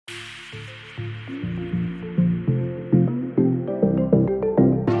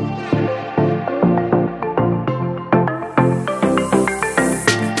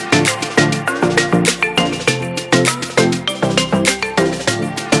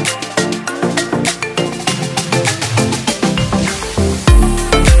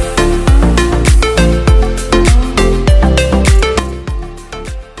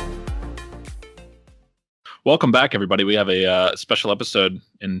Welcome back, everybody. We have a special episode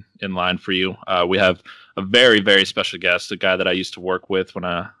in line for you. We have a very, very special guest, a guy that I used to work with when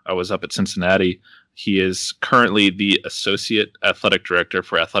I was up at Cincinnati. He is currently the Associate Athletic Director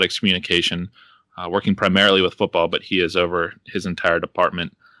for Athletics Communication, working primarily with football, but he is over his entire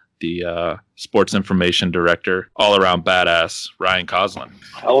department, the Sports Information Director, all-around badass, Ryan Coslin.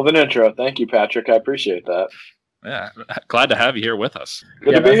 Hell of an intro. Thank you, Patrick. I appreciate that. Yeah, glad to have you here with us.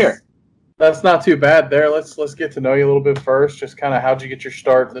 Good to be here. That's not too bad there. Let's get to know you a little bit first. Just kind of how'd you get your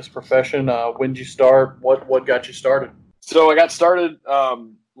start in this profession? When did you start? What got you started? So I got started,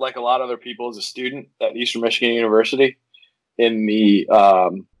 like a lot of other people, as a student at Eastern Michigan University in the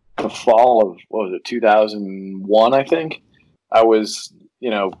fall of 2001, I think. I was,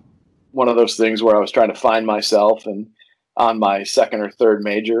 one of those things where I was trying to find myself and on my second or third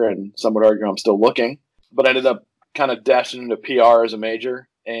major, and some would argue I'm still looking, but I ended up kind of dashing into PR as a major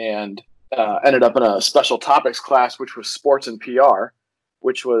and ended up in a special topics class, which was sports and PR,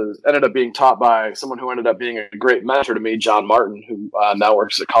 which ended up being taught by someone who ended up being a great mentor to me, John Martin, who now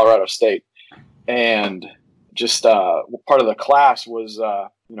works at Colorado State. And just part of the class was,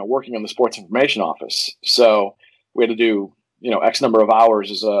 working in the sports information office. So we had to do, X number of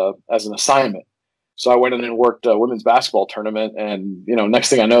hours as an assignment. So I went in and worked a women's basketball tournament. And, next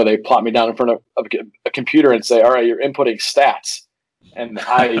thing I know, they plot me down in front of a computer and say, all right, you're inputting stats. And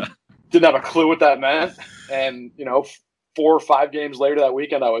I didn't have a clue what that meant. And, 4 or 5 games later that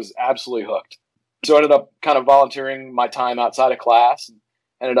weekend, I was absolutely hooked. So I ended up kind of volunteering my time outside of class,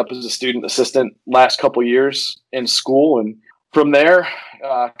 ended up as a student assistant last couple years in school. And from there,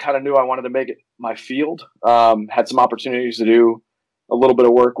 kind of knew I wanted to make it my field. Had some opportunities to do a little bit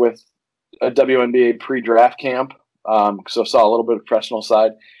of work with a WNBA pre-draft camp. So I saw a little bit of professional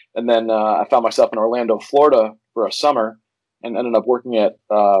side. And then I found myself in Orlando, Florida for a summer, and ended up working at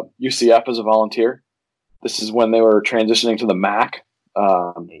UCF as a volunteer. This is when they were transitioning to the MAC.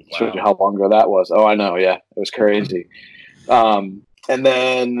 Wow. Shows you how long ago that was. Oh, I know. Yeah, it was crazy. And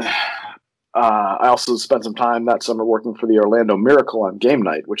then I also spent some time that summer working for the Orlando Miracle on game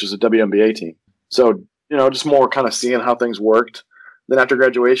night, which is a WNBA team. So, just more kind of seeing how things worked. Then after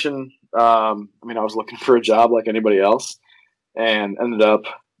graduation, I was looking for a job like anybody else, and ended up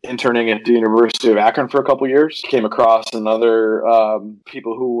interning at the University of Akron for a couple years. Came across another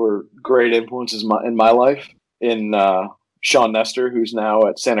people who were great influences in my life, in Sean Nestor, who's now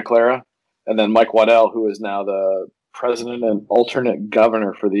at Santa Clara, and then Mike Waddell, who is now the president and alternate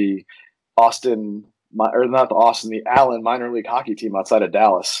governor for the the Allen minor league hockey team outside of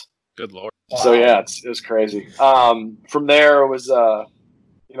Dallas. Good Lord. So yeah, it was crazy. From there, it was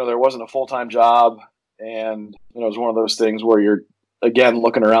there wasn't a full-time job, and it was one of those things where you're again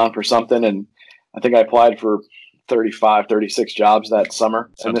looking around for something, and I think I applied for 35, 36 jobs that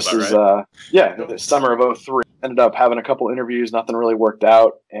summer. Sounds and this is right. the summer of 2003. Ended up having a couple interviews, nothing really worked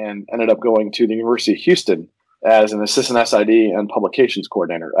out, and ended up going to the University of Houston as an assistant SID and publications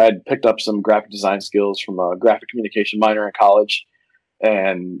coordinator. I had picked up some graphic design skills from a graphic communication minor in college,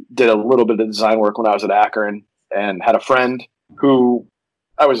 and did a little bit of design work when I was at Akron, and had a friend who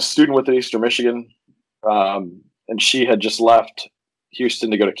I was a student with at Eastern Michigan, and she had just left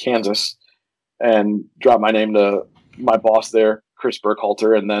Houston to go to Kansas, and dropped my name to my boss there, Chris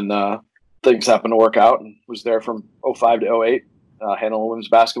Burkhalter, and then things happened to work out, and was there from 2005 to 2008, handling women's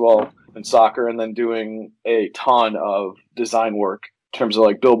basketball and soccer, and then doing a ton of design work in terms of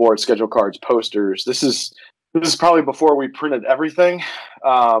like billboard, schedule cards, posters. This is probably before we printed everything,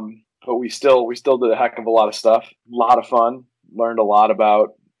 but we still did a heck of a lot of stuff. A lot of fun. Learned a lot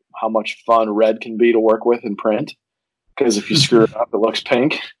about how much fun red can be to work with in print, because if you screw it up, it looks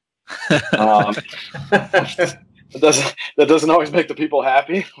pink. That doesn't always make the people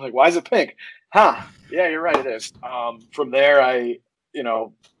happy. Like, why is it pink? Huh? Yeah, you're right. It is. From there, I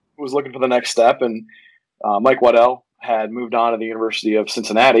was looking for the next step, and Mike Waddell had moved on to the University of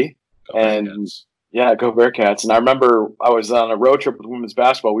Cincinnati, go Bearcats. And I remember I was on a road trip with women's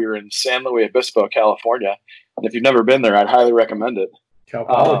basketball. We were in San Luis Obispo, California, and if you've never been there, I'd highly recommend it. Cal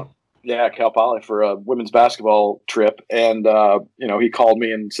Poly. Cal Poly for a women's basketball trip. And, he called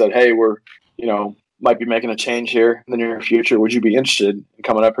me and said, hey, we're, might be making a change here in the near future. Would you be interested in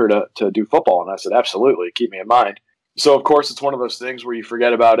coming up here to do football? And I said, absolutely. Keep me in mind. So, of course, it's one of those things where you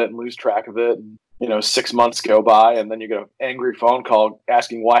forget about it and lose track of it. And, 6 months go by, and then you get an angry phone call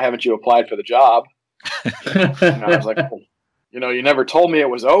asking, why haven't you applied for the job? And I was like, well, you never told me it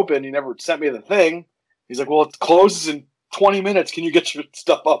was open. You never sent me the thing. He's like, well, it closes in 20 minutes. Can you get your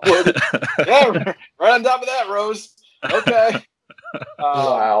stuff uploaded? Yeah, right on top of that, Rose. Okay.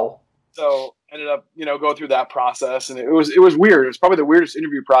 Wow. So ended up, go through that process, and it was weird. It was probably the weirdest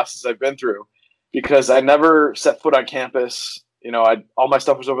interview process I've been through. because I never set foot on campus. All my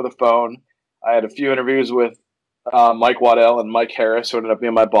stuff was over the phone. I had a few interviews with Mike Waddell and Mike Harris, who ended up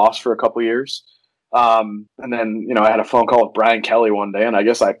being my boss for a couple of years. And then, I had a phone call with Brian Kelly one day, and I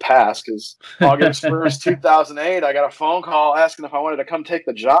guess I passed because August 1st, 2008, I got a phone call asking if I wanted to come take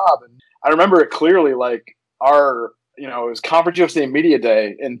the job. And I remember it clearly, like it was Conference USA Media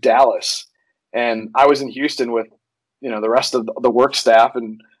Day in Dallas, and I was in Houston with, the rest of the work staff,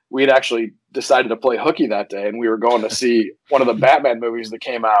 and we had actually decided to play hooky that day, and we were going to see one of the Batman movies that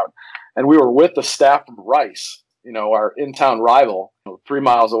came out, and we were with the staff from Rice, our in-town rival, 3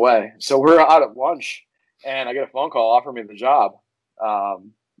 miles away. So we're out at lunch, and I get a phone call offering me the job,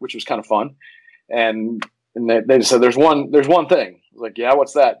 which was kind of fun. And they just said, "There's one thing." I was like, "Yeah,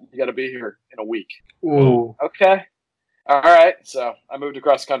 what's that?" "You got to be here in a week." Ooh. Okay. All right. So I moved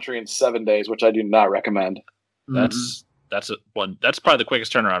across country in 7 days, which I do not recommend. That's probably the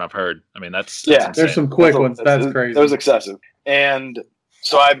quickest turnaround I've heard. I mean, that's insane. There's some quick ones. That's crazy. That was excessive. And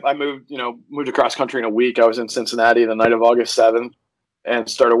so I moved across country in a week. I was in Cincinnati the night of August 7th and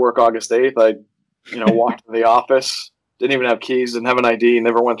started work August 8th. I, walked to the office, didn't even have keys, didn't have an ID,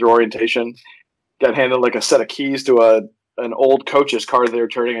 never went through orientation. Got handed like a set of keys to an old coach's car they were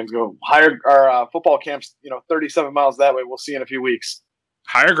turning and go, "Hire our football camps, 37 miles that way. We'll see you in a few weeks."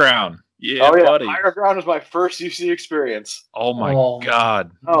 Higher ground. Yeah, oh, yeah. Buddy. Higher ground was my first UC experience. Oh, my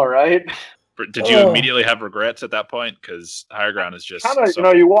God. All right. Did you immediately have regrets at that point? Because Higher Ground is just kind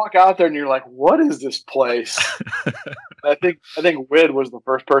of, you walk out there and you're like, "What is this place?" I think Wid was the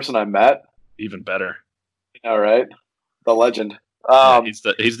first person I met. Even better. All right, the legend. He's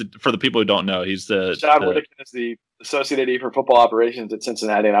the for the people who don't know, he's the John Whittaker is the associate AD for football operations at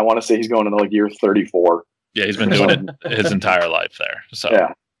Cincinnati, and I want to say he's going into like year 34. Yeah, he's been doing it his entire life there. So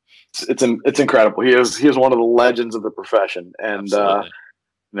yeah, it's incredible. He is one of the legends of the profession, and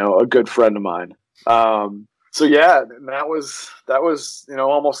a good friend of mine. So yeah, and that was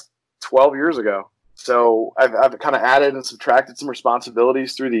almost 12 years ago. So I've kind of added and subtracted some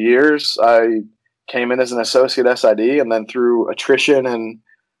responsibilities through the years. I came in as an associate SID, and then through attrition and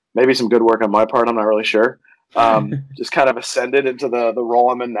maybe some good work on my part, I'm not really sure, just kind of ascended into the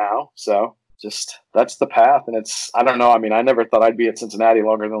role I'm in now. So just that's the path. And I don't know. I mean, I never thought I'd be at Cincinnati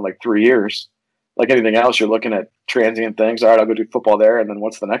longer than like 3 years. Like anything else, you're looking at transient things. All right, I'll go do football there. And then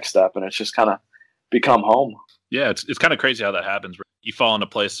what's the next step? And it's just kind of become home. Yeah, it's kind of crazy how that happens. You fall into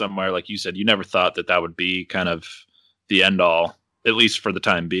place somewhere, like you said, you never thought that would be kind of the end all, at least for the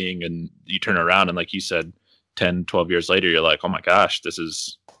time being. And you turn around and like you said, 10, 12 years later, you're like, "Oh my gosh,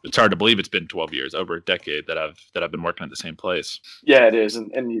 it's hard to believe it's been 12 years, over a decade that I've been working at the same place." Yeah, it is.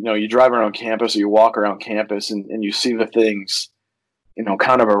 And you drive around campus or you walk around campus and you see the things,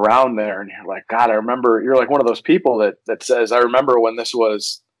 kind of around there. And you're like, God, I remember. You're like one of those people that says, "I remember when this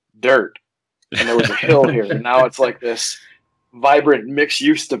was dirt and there was a hill here. And now it's like this vibrant mixed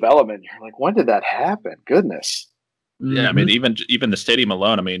use development." You're like, when did that happen? Goodness. Yeah. I mean, even the stadium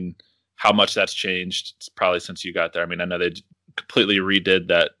alone, I mean, how much that's changed. It's probably since you got there. I mean, I know they completely redid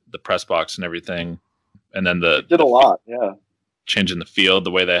the press box and everything. And then did a lot. Yeah. Changing the field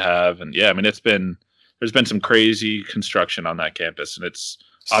the way they have. And yeah, I mean, there's been some crazy construction on that campus, and it's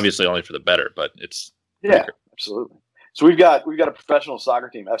obviously only for the better, but it's absolutely. So we've got a professional soccer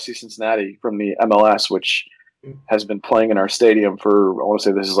team, FC Cincinnati, from the MLS, which has been playing in our stadium for, I want to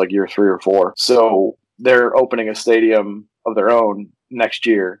say this is like year 3 or 4. So they're opening a stadium of their own next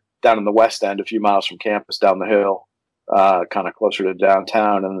year down in the West End, a few miles from campus, down the hill, kind of closer to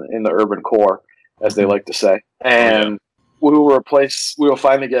downtown and in the urban core, as they like to say. And we will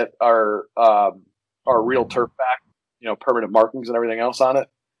finally get our real turf back, permanent markings and everything else on it.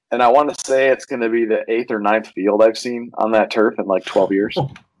 And I want to say it's going to be the 8th or 9th field I've seen on that turf in like 12 years.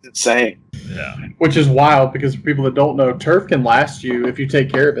 It's insane. Yeah. Which is wild, because for people that don't know, turf can last you, if you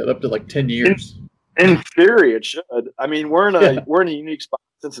take care of it, up to like 10 years. In theory, it should. I mean, we're in a unique spot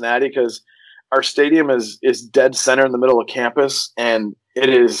in Cincinnati because our stadium is dead center in the middle of campus, and it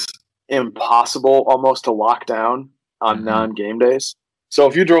is impossible almost to lock down on non-game days. So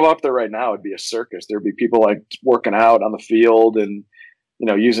if you drove up there right now, it'd be a circus. There'd be people like working out on the field and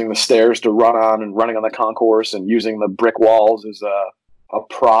using the stairs to run on and running on the concourse and using the brick walls as a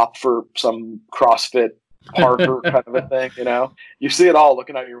prop for some CrossFit parker kind of a thing. You see it all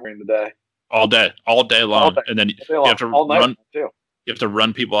looking out your window today. All day long. And then you have to run. Too. You have to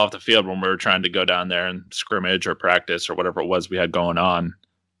run people off the field when we were trying to go down there and scrimmage or practice or whatever it was we had going on.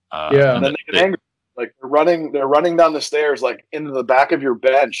 And then they get angry. Like they're running down the stairs like into the back of your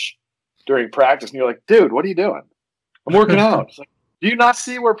bench during practice, and you're like, "Dude, what are you doing?" "I'm working out." It's like, do you not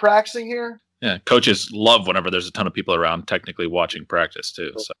see we're practicing here? Yeah, coaches love whenever there's a ton of people around, technically watching practice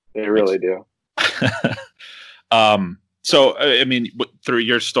too. So they really do. So, I mean, through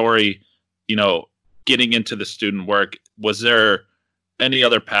your story, getting into the student work, was there any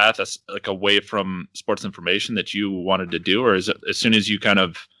other path like away from sports information that you wanted to do, or is it as soon as you kind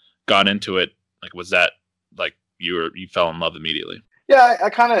of got into it, like was that like you fell in love immediately? Yeah, I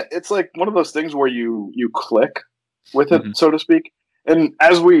kind of, it's like one of those things where you click with it, so to speak. And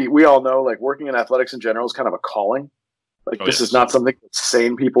as we all know, like working in athletics in general is kind of a calling. Like this is not something that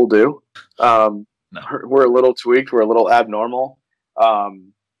sane people do. No. We're a little tweaked. We're a little abnormal.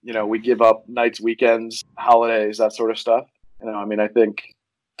 We give up nights, weekends, holidays, that sort of stuff. I mean, I think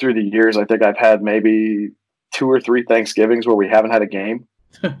through the years, I think I've had maybe 2 or 3 Thanksgivings where we haven't had a game,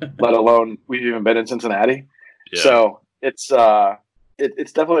 let alone we've even been in Cincinnati. Yeah. So it's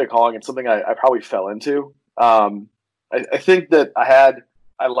definitely a calling. It's something I probably fell into. I think that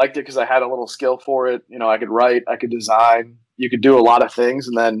I liked it because I had a little skill for it. I could write, I could design, you could do a lot of things.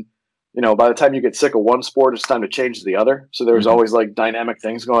 And then, by the time you get sick of one sport, it's time to change to the other. So there was always like dynamic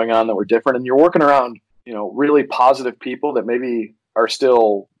things going on that were different. And you're working around, really positive people that maybe are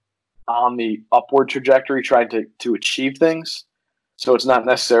still on the upward trajectory trying to achieve things. So it's not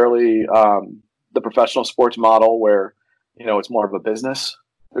necessarily the professional sports model where, it's more of a business.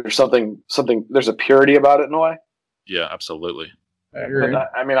 There's there's a purity about it in a way. Yeah, absolutely. I agree.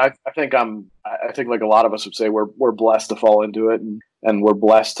 I think like a lot of us would say we're blessed to fall into it, and we're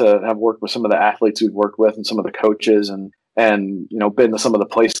blessed to have worked with some of the athletes we've worked with and some of the coaches and been to some of the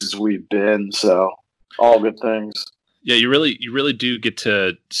places we've been. So all good things. Yeah, you really do get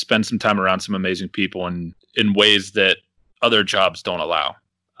to spend some time around some amazing people in ways that other jobs don't allow.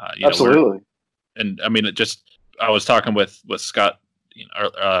 Absolutely. And I mean, I was talking with Scott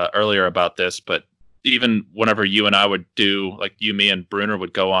earlier about this, but even whenever you and I would do, like you, me, and Bruner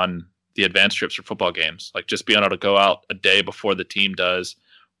would go on the advanced trips for football games, like just being able to go out a day before the team does,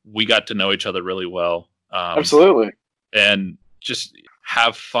 we got to know each other really well. Absolutely. And just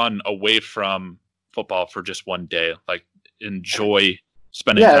have fun away from football for just one day. Like enjoy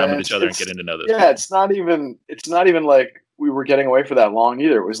spending time with each other and getting to know this. Yeah, it's not even like we were getting away for that long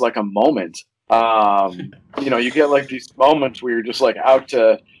either. It was like a moment. You get like these moments where you're just like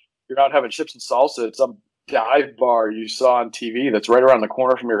you're out having chips and salsa at some dive bar you saw on TV that's right around the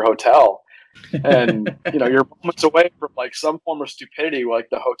corner from your hotel. And, you're moments away from like some form of stupidity, like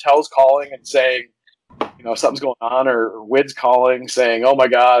the hotel's calling and saying, something's going on, or WID's calling saying, oh my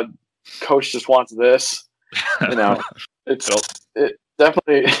God, coach just wants this. It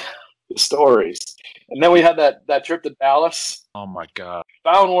definitely stories. And then we had that trip to Dallas. Oh my God.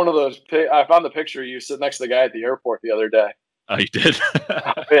 Found one of those. I found the picture of you sitting next to the guy at the airport the other day. Oh, you did?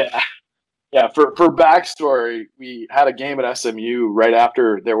 Yeah. For backstory, we had a game at SMU right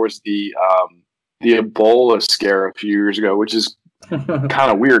after there was the Ebola scare a few years ago, which is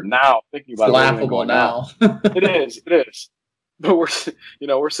kind of weird now thinking about it. Laughable now. It is. But we're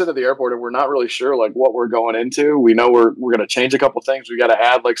sitting at the airport and we're not really sure like what we're going into. We know we're going to change a couple things. We got to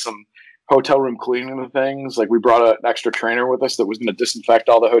add like some hotel room cleaning things. Like we brought an extra trainer with us that was going to disinfect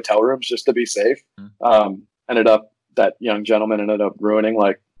all the hotel rooms just to be safe. That young gentleman ended up ruining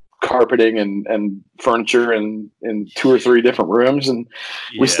like carpeting and furniture in 2 or 3 different rooms, and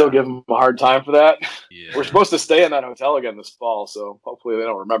we still give him a hard time for that. Yeah. We're supposed to stay in that hotel again this fall, so hopefully they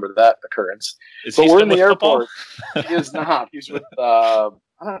don't remember that occurrence. But we're in the airport. He is not. He's with I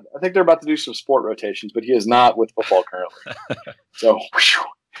think they're about to do some sport rotations, but he is not with football currently. So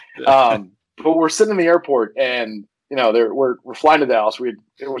but we're sitting in the airport, and we're flying to Dallas.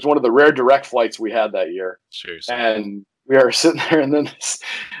 It was one of the rare direct flights we had that year. Seriously. And we are sitting there, and then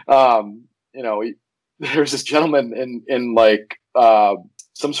there's this gentleman in like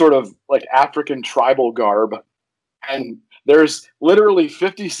some sort of like African tribal garb, and there's literally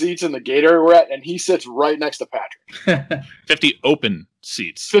 50 seats in the gate area we're at, and he sits right next to Patrick. 50 open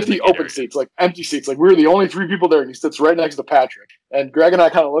seats. 50 open seats, like empty seats. Like we were the only 3 people there, and he sits right next to Patrick. And Greg and I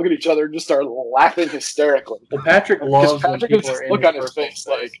kind of look at each other and just start laughing hysterically. Well, Patrick loves when people just look on his face.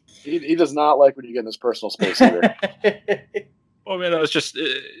 Like he does not like when you get in his personal space either. Well, man, it was just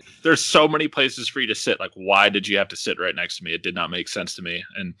there's so many places for you to sit. Like, why did you have to sit right next to me? It did not make sense to me.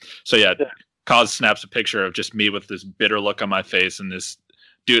 And so, yeah. Cause snaps a picture of just me with this bitter look on my face, and this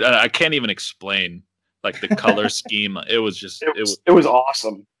dude. I can't even explain like the color scheme. It was just it was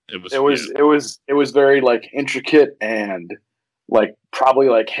awesome. It was very like intricate and like probably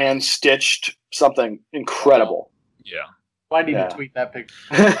like hand stitched, something incredible. Yeah, I need to tweet that picture.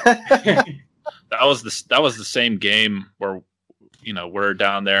 That was the same game where we're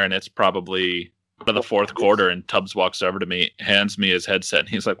down there, and it's probably of the fourth quarter, and Tubbs walks over to me, hands me his headset, and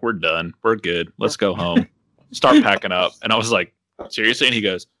he's like, "We're done. We're good. Let's go home." Start packing up. And I was like, "Seriously?" And he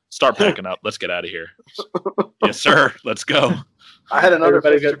goes, Start packing up. Let's get out of here. Yes, sir. Let's go. I had another.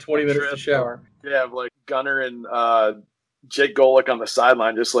 Everybody's got 20 minutes to shower. Yeah, like Gunner and Jake Golick on the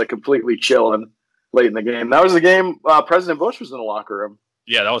sideline, just like completely chilling late in the game. That was the game. President Bush was in the locker room.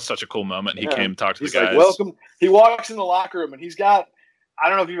 Yeah, that was such a cool moment. He came and talked to he's the guys. Like, welcome. He walks in the locker room and he's got. I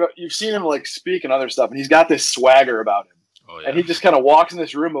don't know if you've seen him like speak and other stuff, and he's got this swagger about him. Oh, yeah. And he just kind of walks in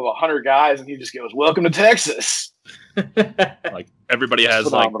this room of 100 guys, and he just goes, "Welcome to Texas." Like everybody has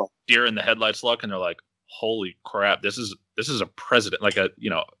phenomenal. Like deer in the headlights look, and they're like, "Holy crap! This is a president, like a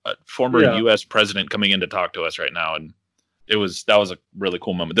former U.S. president coming in to talk to us right now." And that was a really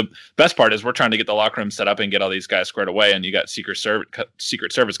cool moment. The best part is we're trying to get the locker room set up and get all these guys squared away, and you got Secret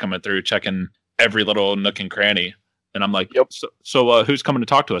Service coming through, checking every little nook and cranny. And I'm like, "Yep." So who's coming to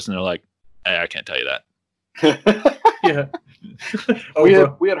talk to us? And they're like, "Hey, I can't tell you that." Yeah. We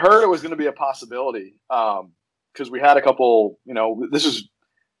had heard it was going to be a possibility because we had a couple, this is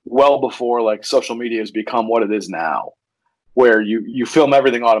well before like social media has become what it is now, where you film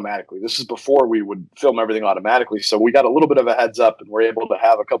everything automatically. This is before we would film everything automatically. So we got a little bit of a heads up and we're able to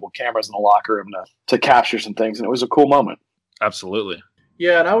have a couple cameras in the locker room to capture some things. And it was a cool moment. Absolutely.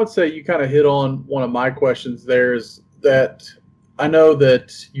 Yeah. And I would say you kind of hit on one of my questions there is that I know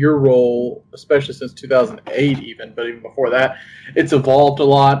that your role, especially since 2008 even, but even before that, it's evolved a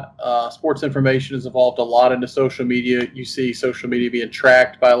lot. Sports information has evolved a lot into social media. You see social media being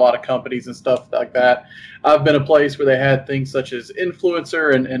tracked by a lot of companies and stuff like that. I've been a place where they had things such as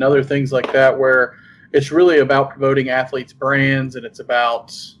influencer and other things like that where it's really about promoting athletes' brands and it's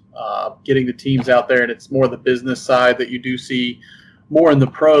about getting the teams out there, and it's more the business side that you do see more in the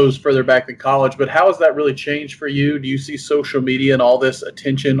pros further back than college. But how has that really changed for you? Do you see social media and all this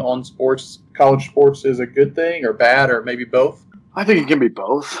attention on sports, college sports, as a good thing or bad, or maybe both? I think it can be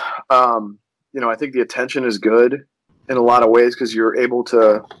both. I think the attention is good in a lot of ways because you're able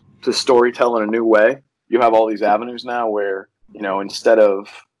to storytell in a new way. You have all these avenues now where, instead of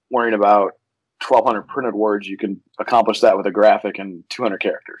worrying about 1,200 printed words, you can accomplish that with a graphic and 200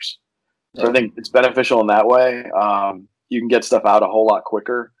 characters. So I think it's beneficial in that way. You can get stuff out a whole lot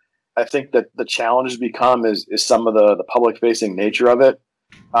quicker. I think that the challenge has become is some of the public facing nature of it.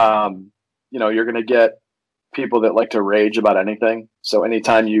 You're going to get people that like to rage about anything. So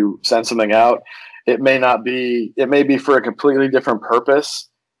anytime you send something out, it may be for a completely different purpose,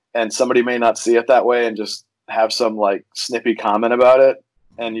 and somebody may not see it that way and just have some like snippy comment about it.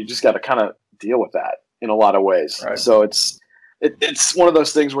 And you just got to kind of deal with that in a lot of ways. Right. So it's one of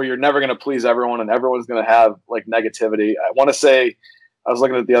those things where you're never going to please everyone and everyone's going to have like negativity. I want to say, I was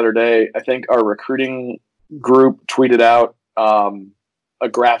looking at it the other day, I think our recruiting group tweeted out a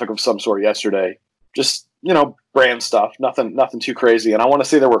graphic of some sort yesterday, just, brand stuff, nothing too crazy. And I want to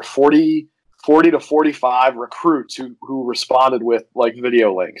say there were 40 to 45 recruits who responded with like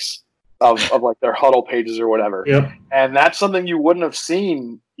video links of like their huddle pages or whatever. Yep. And that's something you wouldn't have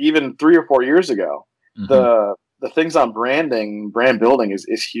seen even 3 or 4 years ago. Mm-hmm. The things on branding, brand building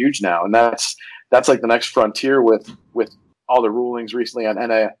is huge now. And that's like the next frontier with all the rulings recently on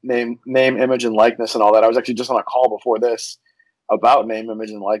name, image, and likeness and all that. I was actually just on a call before this about name, image,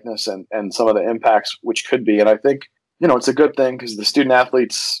 and likeness and some of the impacts which could be. And I think, it's a good thing because the student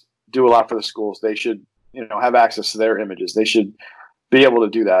athletes do a lot for the schools. They should, have access to their images. They should be able to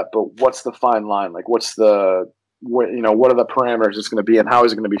do that. But what's the fine line? Like what are the parameters it's going to be and how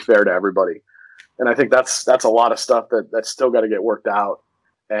is it going to be fair to everybody? And I think that's a lot of stuff that's still got to get worked out.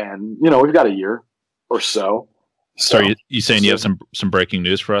 And, we've got a year or so. Sorry, you saying you have some breaking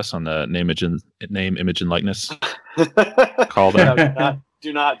news for us on the name, image, and likeness? Call that.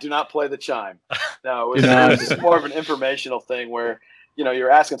 Do not play the chime. No, it's more of an informational thing where,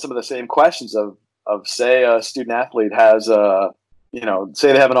 you're asking some of the same questions of say a student athlete has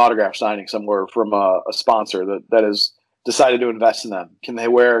say they have an autograph signing somewhere from a sponsor that has decided to invest in them. Can they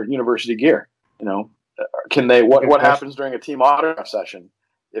wear university gear? Can they? What happens during a team autograph session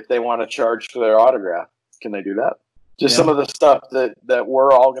if they want to charge for their autograph? Can they do that? Just some of the stuff that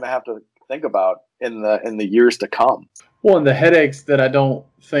we're all going to have to think about in the years to come. Well, and the headaches that I don't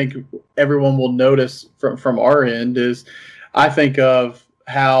think everyone will notice from our end is I think of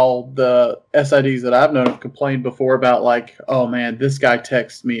how the SIDs that I've known have complained before about like, oh man, this guy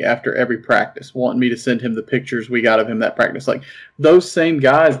texts me after every practice wanting me to send him the pictures we got of him that practice. Like those same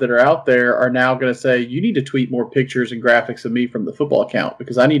guys that are out there are now going to say, you need to tweet more pictures and graphics of me from the football account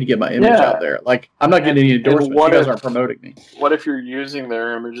because I need to get my image out there. Like I'm not getting any endorsements. You guys aren't promoting me. What if you're using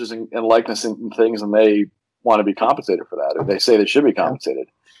their images and likeness and things and they want to be compensated for that, or they say they should be compensated?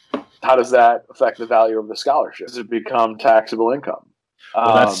 How does that affect the value of the scholarship? Does it become taxable income?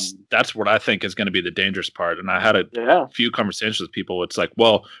 Well, that's what I think is going to be the dangerous part. And I had a few conversations with people. It's like,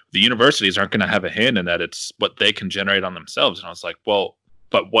 well, the universities aren't going to have a hand in that. It's what they can generate on themselves. And I was like, well,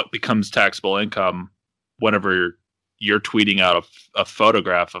 but what becomes taxable income whenever you're tweeting out a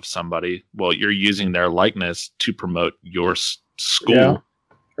photograph of somebody? Well, you're using their likeness to promote your school. Yeah.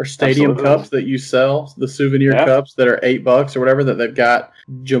 Or stadium cups that you sell, the souvenir cups that are $8 or whatever, that they've got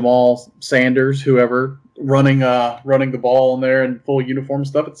Jamal Sanders, whoever, running the ball in there in full uniform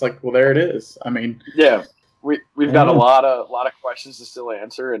stuff. It's like, well, there it is. I mean, we've got a lot of questions to still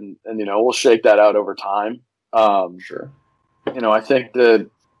answer, and we'll shake that out over time. Sure. I think that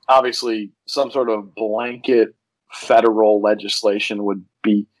obviously some sort of blanket federal legislation would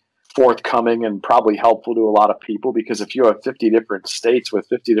be forthcoming and probably helpful to a lot of people, because if you have 50 different states with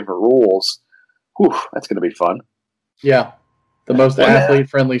 50 different rules, that's going to be fun. Yeah. The most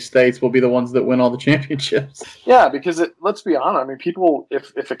athlete-friendly states will be the ones that win all the championships. Yeah, because let's be honest. I mean, people,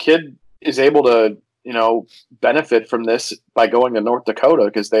 if a kid is able to, benefit from this by going to North Dakota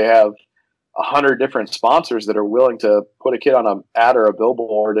because they have 100 different sponsors that are willing to put a kid on an ad or a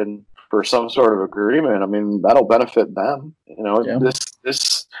billboard and for some sort of agreement, I mean, that'll benefit them.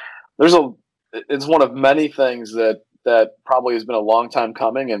 It's one of many things that probably has been a long time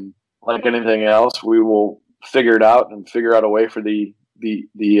coming, and like anything else, we will figure it out and figure out a way for the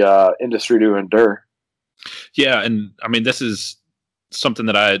industry to endure. Yeah, and I mean, this is something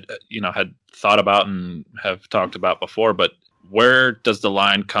that I had thought about and have talked about before. But where does the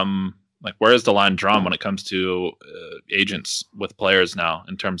line come? Like, where is the line drawn when it comes to agents with players now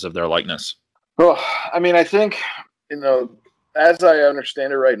in terms of their likeness? Well, I mean, I think as I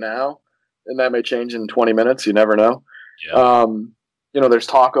understand it right now, and that may change in 20 minutes. You never know. Yeah. There's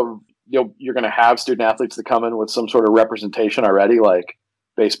talk of you're going to have student athletes that come in with some sort of representation already, like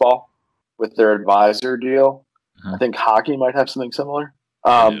baseball with their advisor deal. Mm-hmm. I think hockey might have something similar.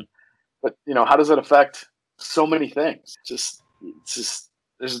 But how does that affect so many things? It's just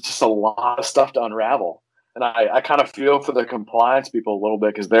there's just a lot of stuff to unravel, and I kind of feel for the compliance people a little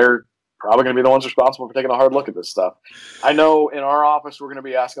bit, because they're probably going to be the ones responsible for taking a hard look at this stuff. I know in our office we're going to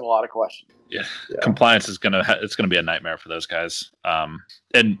be asking a lot of questions. Yeah. Compliance is it's going to be a nightmare for those guys.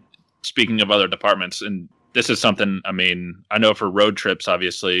 And speaking of other departments, and this is something, I mean, I know for road trips,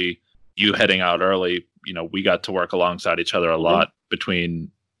 obviously, you heading out early, we got to work alongside each other a lot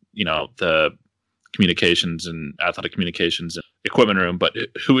between, the communications and athletic communications and equipment room. But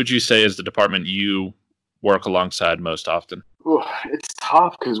who would you say is the department you work alongside most often? Ooh, it's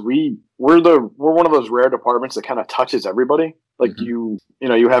tough because we're one of those rare departments that kind of touches everybody. Like you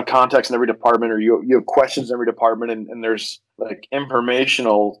have contacts in every department, or you have questions in every department, and there's like information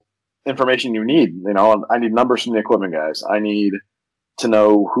you need. I need numbers from the equipment guys. I need to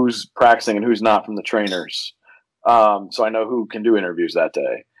know who's practicing and who's not from the trainers, so I know who can do interviews that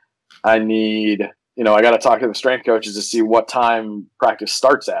day. I need, I got to talk to the strength coaches to see what time practice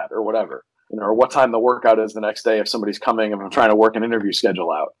starts at or whatever. Or what time the workout is the next day if somebody's coming and I'm trying to work an interview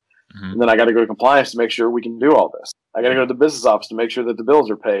schedule out. Mm-hmm. And then I got to go to compliance to make sure we can do all this. I got to go to the business office to make sure that the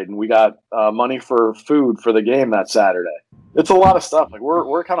bills are paid and we got money for food for the game that Saturday. It's a lot of stuff. Like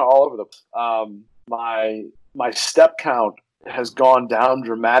we're kind of all over the place. My step count has gone down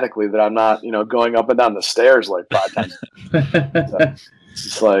dramatically that I'm not, going up and down the stairs like 5 times. So it's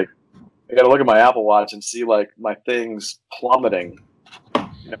just like, I got to look at my Apple Watch and see like my things plummeting.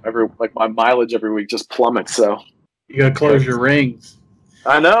 My mileage every week just plummets. So you gotta close your rings.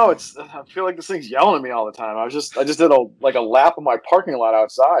 I know I feel like this thing's yelling at me all the time. I just did a lap of my parking lot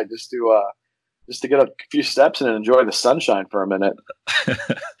outside just to get a few steps in and enjoy the sunshine for a minute.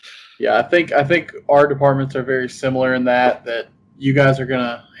 Yeah, I think our departments are very similar in that you guys are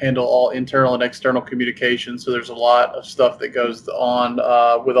gonna handle all internal and external communication. So there's a lot of stuff that goes on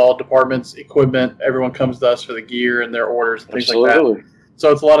with all departments, equipment. Everyone comes to us for the gear and their orders and things like that. So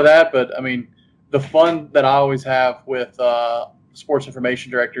it's a lot of that, but I mean, the fun that I always have with sports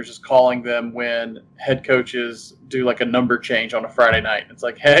information directors is calling them when head coaches do like a number change on a Friday night. It's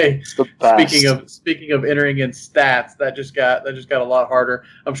like, hey, speaking of entering in stats, that just got a lot harder.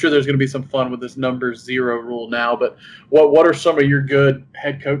 I'm sure there's going to be some fun with this number 0 rule now. But what are some of your good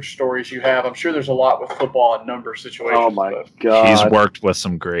head coach stories you have? I'm sure there's a lot with football and number situations. Oh my God, he's worked with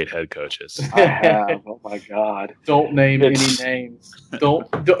some great head coaches. I have. Oh my God, don't name any names. Don't.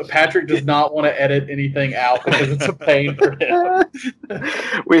 Patrick does not want to edit anything out because it's a pain for him.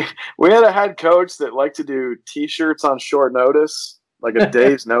 We had a head coach that liked to do T-shirts on short notice, like a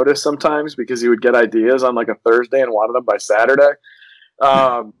day's notice sometimes, because he would get ideas on like a Thursday and wanted them by Saturday.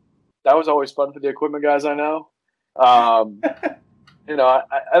 That was always fun for the equipment guys I know. I think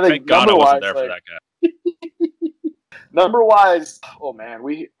thank God I wasn't there for that guy. number wise, oh man,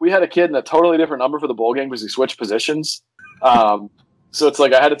 we had a kid in a totally different number for the bowl game because he switched positions. So it's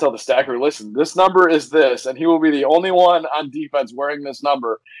like I had to tell the stacker, listen, this number is this, and he will be the only one on defense wearing this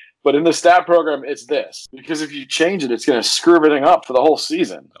number. But in the stat program, it's this. Because if you change it, it's going to screw everything up for the whole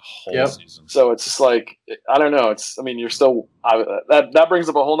season. The whole season. So it's just like, I don't know. You're still that brings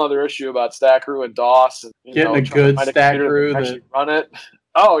up a whole other issue about stat crew and DOS. And, getting a good stat crew that run it.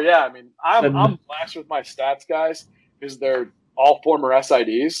 Oh, yeah. I mean, I'm blessed with my stats guys because they're all former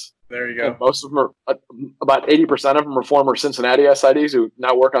SIDs. There you go. And most of them are, about 80% of them are former Cincinnati SIDs who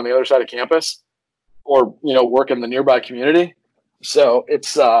now work on the other side of campus or, work in the nearby community. So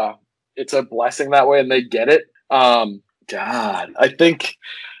it's a blessing that way, and they get it. God, I think,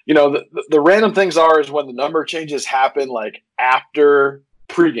 the random things is when the number changes happen like after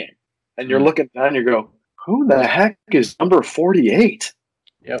pregame, and you're looking down, you go, who the heck is number 48?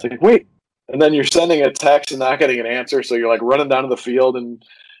 Yep. It's like, wait. And then you're sending a text and not getting an answer. So you're like running down to the field and,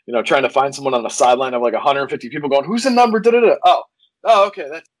 trying to find someone on the sideline of like 150 people going, who's the number? Da-da-da. Oh,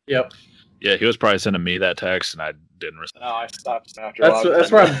 okay. Yep. Yeah, he was probably sending me that text, and I didn't respond. No, I stopped after.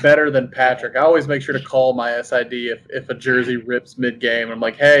 That's where I'm better than Patrick. I always make sure to call my SID if a jersey rips mid-game. I'm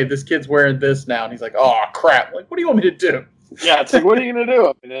like, hey, this kid's wearing this now. And he's like, oh, crap. I'm like, what do you want me to do? Yeah, it's like, what are you going to do?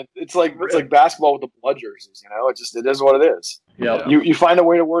 I mean, it's like basketball with the blood jerseys, it is what it is. Yeah. You find a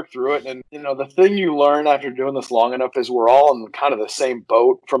way to work through it. And, the thing you learn after doing this long enough is we're all in kind of the same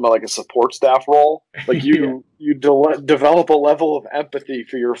boat from a support staff role. Like you develop a level of empathy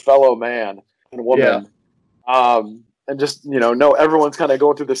for your fellow man and woman. Yeah. And just, know everyone's kind of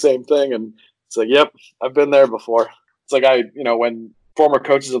going through the same thing. And it's like, yep, I've been there before. It's like when former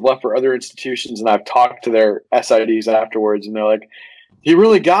coaches have left for other institutions and I've talked to their SIDs afterwards and they're like, he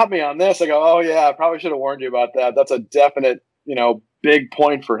really got me on this. I go, oh yeah, I probably should have warned you about that. That's a definite, big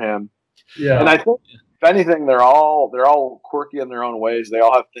point for him. Yeah. And I think if anything, they're all quirky in their own ways. They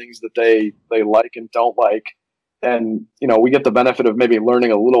all have things that they like and don't like. And, we get the benefit of maybe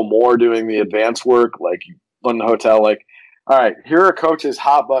learning a little more doing the advanced work, like you learn in the hotel, like, all right, here are coach's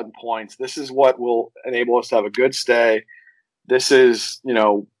hot button points. This is what will enable us to have a good stay. This is,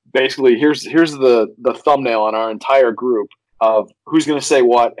 basically here's the thumbnail on our entire group of who's going to say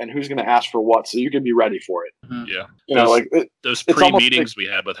what and who's going to ask for what, so you can be ready for it. Yeah. Those pre-meetings we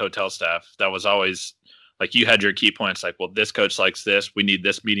had with hotel staff, that was always like you had your key points like, well, this coach likes this. We need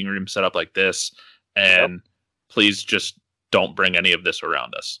this meeting room set up like this. And please just don't bring any of this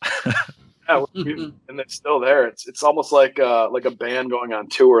around us. Yeah, and it's still there. It's almost like a band going on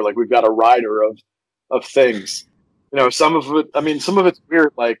tour. Like we've got a rider of things. Some of it's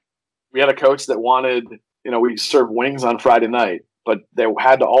weird. Like we had a coach that wanted, we served wings on Friday night, but they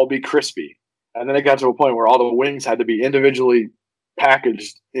had to all be crispy. And then it got to a point where all the wings had to be individually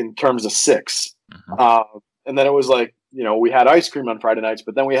packaged in terms of 6. Mm-hmm. And then it was like, we had ice cream on Friday nights,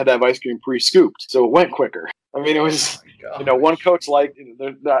 but then we had to have ice cream pre-scooped. So it went quicker. I mean, it was, one coach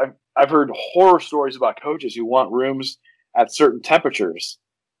I've heard horror stories about coaches who want rooms at certain temperatures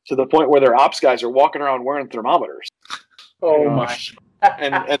to the point where their ops guys are walking around wearing thermometers. Oh my!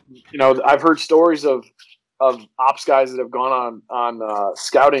 And I've heard stories of ops guys that have gone on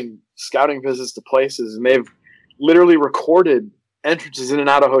scouting visits to places, and they've literally recorded entrances in and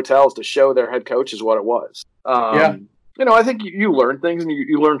out of hotels to show their head coaches what it was. I think you learn things, and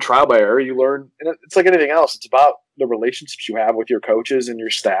you learn trial by error. You learn, and it's like anything else. It's about the relationships you have with your coaches and your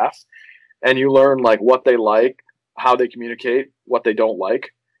staff, and you learn like what they like, how they communicate, what they don't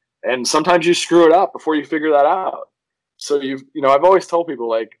like, and sometimes you screw it up before you figure that out. So I've always told people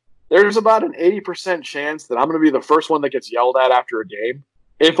like there's about an 80% chance that I'm going to be the first one that gets yelled at after a game,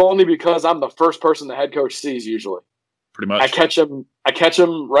 if only because I'm the first person the head coach sees usually. Pretty much. I catch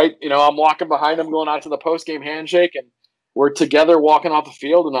him right. I'm walking behind him going out to the post game handshake, and we're together walking off the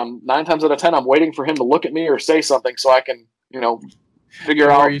field, and I'm 9 times out of 10, I'm waiting for him to look at me or say something so I can,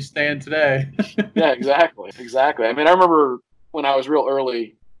 figure out where you stand today. Yeah, exactly. I mean, I remember when I was real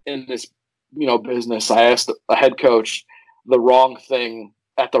early in this, business, I asked a head coach the wrong thing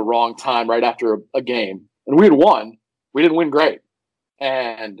at the wrong time right after a game, and we had won. We didn't win great,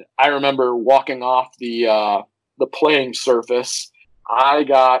 and I remember walking off the playing surface. I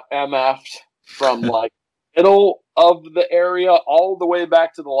got MF'd from like middle of the area all the way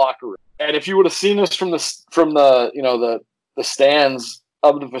back to the locker room. And if you would have seen us from the stands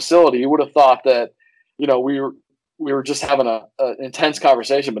of the facility, you would have thought that we were just having an intense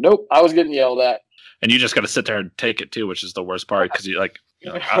conversation. But nope, I was getting yelled at. And you just got to sit there and take it too, which is the worst part because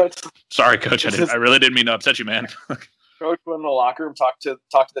sorry, coach, I really didn't mean to upset you, man. Coach went in the locker room, talked to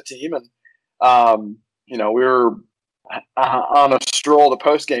the team, and we were on a stroll to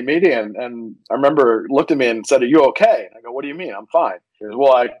post game media, and I remember looked at me and said, "Are you okay?" And I go, "What do you mean? I'm fine." He goes,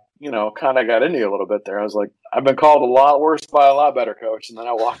 "Well, I kind of got into you a little bit there." I was like, "I've been called a lot worse by a lot better coach," and then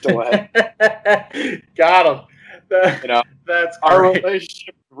I walked away. Got him. That's great. Our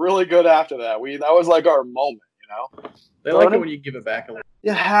relationship was really good after that. That was like our moment. They like it when you give it back a little.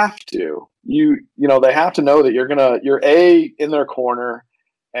 You have to. They have to know that you're A, in their corner,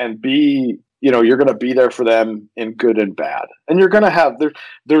 and B, you're gonna be there for them in good and bad. And you're gonna have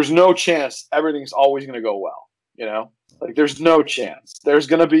there's no chance everything's always gonna go well. Like there's no chance. There's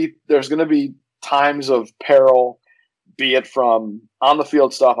gonna be times of peril, be it from on the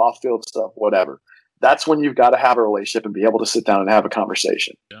field stuff, off field stuff, whatever. That's when you've got to have a relationship and be able to sit down and have a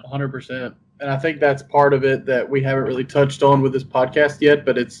conversation. 100%. And I think that's part of it that we haven't really touched on with this podcast yet,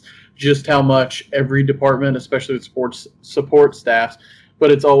 but it's just how much every department, especially with sports support staffs, but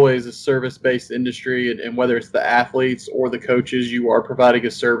it's always a service-based industry, and whether it's the athletes or the coaches, you are providing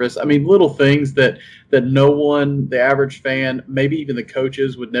a service. I mean, little things that no one, the average fan, maybe even the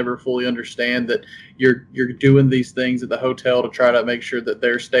coaches would never fully understand, that you're doing these things at the hotel to try to make sure that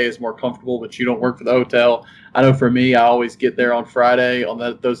their stay is more comfortable, but you don't work for the hotel. I know for me, I always get there on Friday on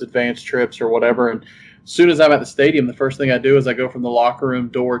those advanced trips or whatever, and as soon as I'm at the stadium, the first thing I do is I go from the locker room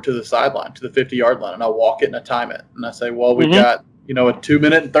door to the sideline, to the 50-yard line, and I walk it and I time it. And I say, well, we've got a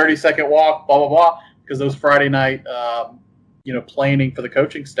 2-minute and 30-second walk, blah, blah, blah, because those Friday night, planning for the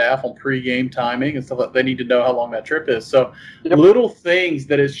coaching staff on pregame timing and stuff like that, they need to know how long that trip is. So little things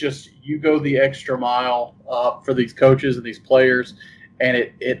that it's just you go the extra mile for these coaches and these players, and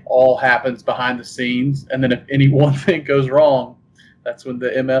it all happens behind the scenes. And then if any one thing goes wrong, that's when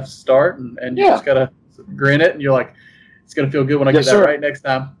the MFs start, and you just got to grin it, and you're like, it's going to feel good when I get that right next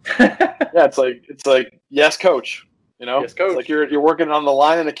time. Yeah, it's like, yes, coach. Yes, coach. It's like you're working on the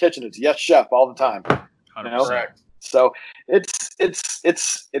line in the kitchen. It's yes, chef all the time. 100%. Correct. So it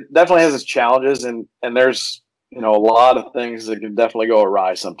definitely has its challenges, and there's a lot of things that can definitely go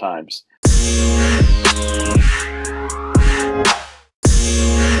awry sometimes.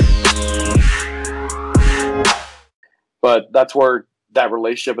 But that's where that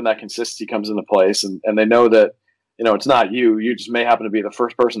relationship and that consistency comes into place, and they know that it's not you. You just may happen to be the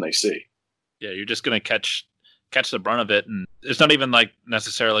first person they see. Yeah, you're just gonna catch the brunt of it, and it's not even like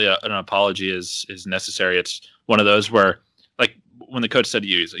necessarily an apology is necessary. It's one of those where, like, when the coach said to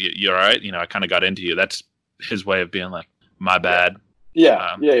you, "You're all right," I kind of got into you. That's his way of being like, "My bad." Yeah.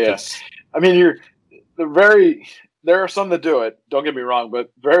 I mean, there are some that do it. Don't get me wrong,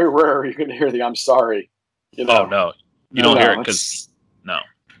 but very rare are you going to hear the "I'm sorry." Oh no, you don't hear it because no.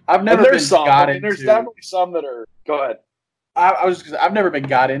 I've never been got into. There's definitely some that are. Go ahead. I've never been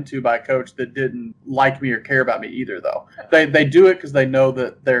got into by a coach that didn't like me or care about me either, though. They do it because they know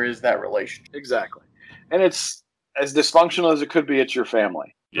that there is that relationship. Exactly. And it's as dysfunctional as it could be, it's your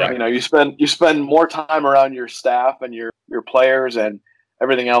family. Yeah. You spend more time around your staff and your players and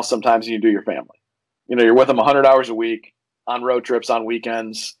everything else sometimes than you do your family. You're with them 100 hours a week, on road trips, on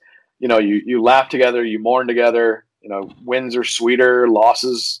weekends. You laugh together, you mourn together. Wins are sweeter,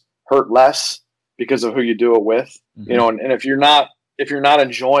 losses hurt less because of who you do it with. Mm-hmm. And if you're not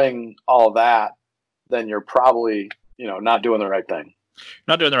enjoying all of that, then you're probably, not doing the right thing.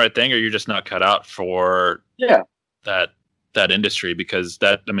 Not doing the right thing, or you're just not cut out for that industry, because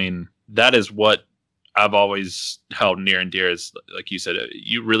that is what I've always held near and dear, is, like you said,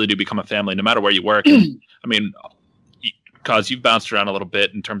 you really do become a family no matter where you work. And, because you've bounced around a little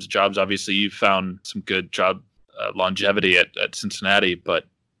bit in terms of jobs. Obviously, you've found some good job longevity at Cincinnati, but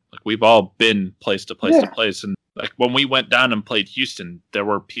like, we've all been place to place to place. And like, when we went down and played Houston, there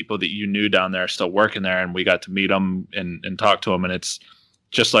were people that you knew down there still working there, and we got to meet them and talk to them. And it's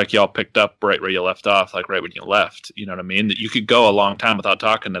just like y'all picked up right where you left off, like right when you left. You know what I mean? That you could go a long time without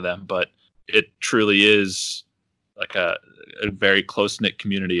talking to them, but it truly is like a very close-knit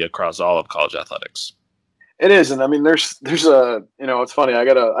community across all of college athletics. It is. And there's a, it's funny. I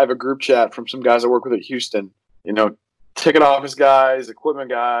have a group chat from some guys I work with at Houston, ticket office guys,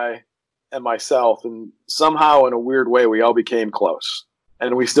 equipment guy, and myself. And somehow, in a weird way, we all became close,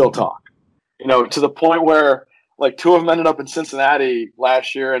 and we still talk, to the point where, like, two of them ended up in Cincinnati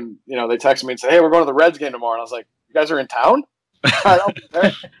last year, and, they texted me and said, "Hey, we're going to the Reds game tomorrow." And I was like, "You guys are in town?" I'll be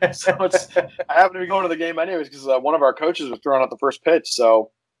there. So I happen to be going to the game anyways, because one of our coaches was throwing out the first pitch.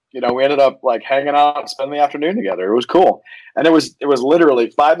 So, we ended up like hanging out and spending the afternoon together. It was cool. And it was literally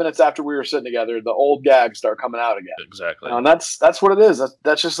 5 minutes after we were sitting together, the old gags start coming out again. Exactly. And that's what it is.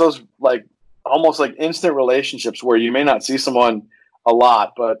 That's just those, like, almost like instant relationships where you may not see someone a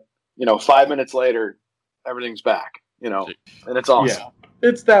lot, but 5 minutes later, everything's back, and it's awesome. Yeah.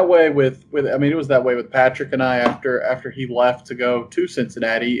 It's that way with I mean, it was that way with Patrick and I after he left to go to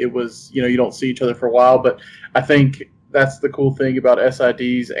Cincinnati. It was, you don't see each other for a while, but I think that's the cool thing about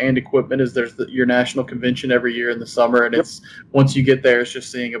SIDs and equipment is there's your national convention every year in the summer, and it's once you get there, it's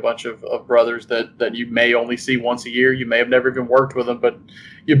just seeing a bunch of brothers that you may only see once a year. You may have never even worked with them, but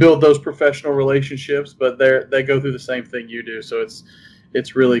you build those professional relationships. But they go through the same thing you do, so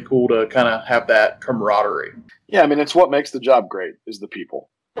it's really cool to kind of have that camaraderie. Yeah, I mean, it's what makes the job great is the people.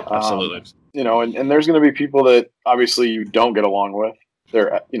 Absolutely. And there's going to be people that obviously you don't get along with.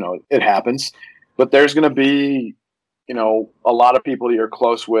 It happens, but there's going to be, a lot of people that you're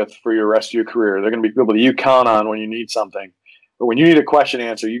close with for your rest of your career. They're going to be people that you count on when you need something, or when you need a question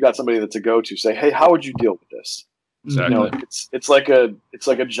answered. You got somebody that's a go-to. Say, hey, how would you deal with this? Exactly. It's like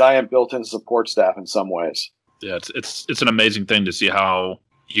a giant built-in support staff in some ways. Yeah, it's an amazing thing to see how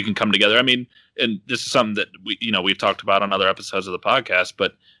you can come together. I mean, and this is something that we've talked about on other episodes of the podcast,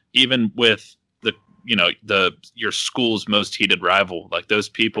 but even with your school's most heated rival, like those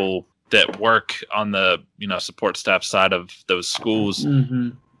people that work on the support staff side of those schools,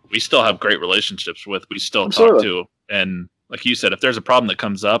 we still have great relationships with. We still talk to, and like you said, if there's a problem that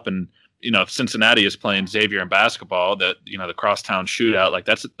comes up, and if Cincinnati is playing Xavier in basketball, that the crosstown shootout, like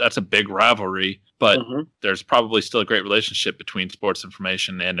that's a big rivalry. But there's probably still a great relationship between sports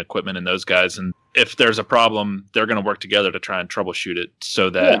information and equipment and those guys. And if there's a problem, they're going to work together to try and troubleshoot it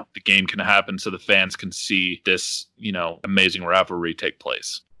so that the game can happen, so the fans can see this, amazing rivalry take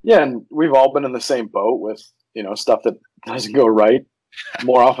place. Yeah, and we've all been in the same boat with, stuff that doesn't go right.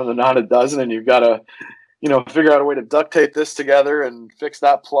 More often than not, it doesn't. And you've got to, figure out a way to duct tape this together and fix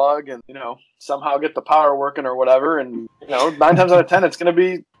that plug and, somehow get the power working or whatever. And, 9 times out of 10, it's going to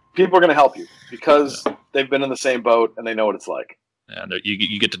be, people are going to help you because they've been in the same boat and they know what it's like. And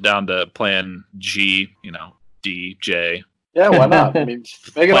you get down to plan G, D, J. Yeah, why not? I mean,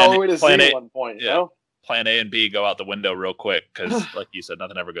 make it all the way to Z at one point, Plan A and B go out the window real quick because, like you said,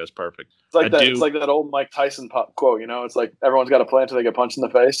 nothing ever goes perfect. It's like that old Mike Tyson quote, it's like everyone's got a plan until they get punched in the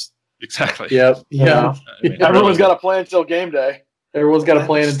face. Exactly. Yep. Yeah. I mean, everyone's got a plan until game day. Everyone's got a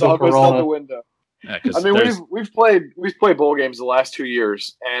plan until Corona. Out the window. Yeah, I mean, we've played bowl games the last 2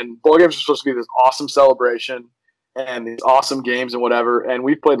 years, and bowl games are supposed to be this awesome celebration and these awesome games and whatever. And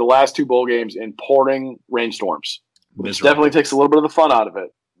we've played the last 2 bowl games in pouring rainstorms, which definitely takes a little bit of the fun out of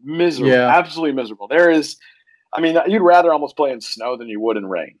it. Miserable, absolutely miserable. You'd rather almost play in snow than you would in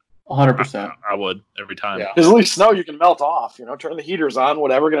rain. 100%. I would every time. Because at least snow you can melt off. Turn the heaters on,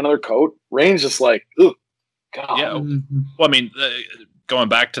 whatever, get another coat. Rain's just like, ugh. God. Yeah. Well, I mean, going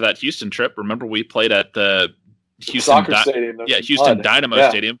back to that Houston trip, remember we played at the Houston Stadium. Houston Dynamo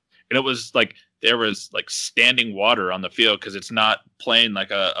Stadium, and it was like there was like standing water on the field because it's not playing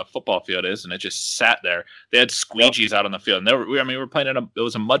like a football field is, and it just sat there. They had squeegees out on the field, and we were playing it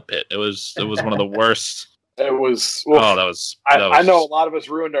was a mud pit. It was one of the worst. It was. Well, that was. I know a lot of us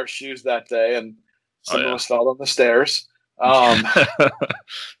ruined our shoes that day, and some of us fell on the stairs. No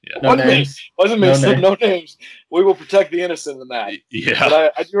names. No names. We will protect the innocent in that. Yeah.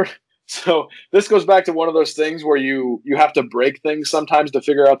 But I do. So this goes back to one of those things where you have to break things sometimes to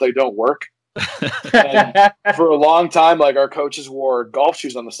figure out they don't work. And for a long time, like our coaches wore golf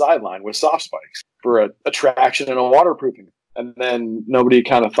shoes on the sideline with soft spikes for a traction and a waterproofing. And then nobody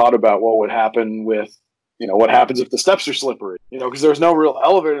kind of thought about what would happen with, what happens if the steps are slippery, because there was no real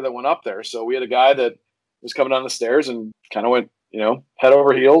elevator that went up there. So we had a guy that was coming down the stairs and kind of went, head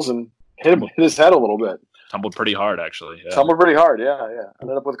over heels and hit his head a little bit. Tumbled pretty hard, actually. Yeah. Tumbled pretty hard, yeah.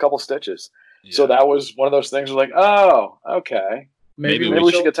 Ended up with a couple stitches. Yeah. So that was one of those things where like, oh, okay. Maybe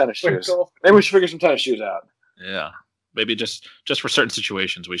we should get tennis shoes. Maybe we should figure some tennis shoes out. Yeah. Maybe just for certain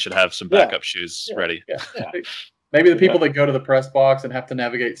situations, we should have some backup shoes ready. Yeah. Maybe the people that go to the press box and have to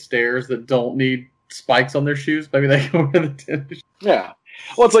navigate stairs that don't need spikes on their shoes, maybe they go to the tennis shoes. Yeah.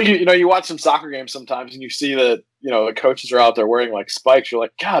 Well, it's like, you watch some soccer games sometimes and you see that, the coaches are out there wearing like spikes. You're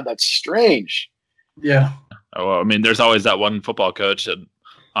like, God, that's strange. Yeah. Oh, well, I mean, there's always that one football coach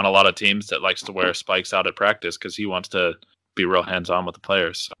on a lot of teams that likes to wear spikes out at practice because he wants to be real hands-on with the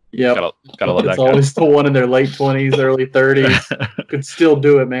players. So yeah. Gotta love that guy. It's always the one in their late 20s, early 30s. Could still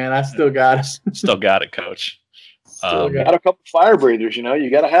do it, man. I still got it. Still got it, coach. Got a couple fire breathers,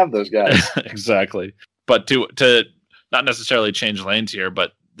 you got to have those guys. Exactly. But to not necessarily change lanes here,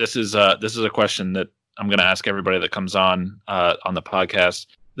 but this is a question that I'm going to ask everybody that comes on the podcast.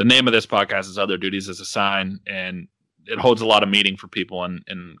 The name of this podcast is Other Duties as Assigned, and it holds a lot of meaning for people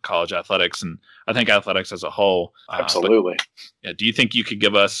in college athletics, and I think athletics as a whole. Absolutely. Do you think you could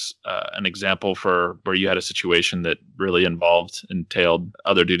give us an example for where you had a situation that really entailed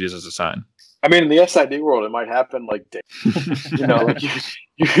other duties as assigned? I mean, in the SID world, it might happen like, you know, like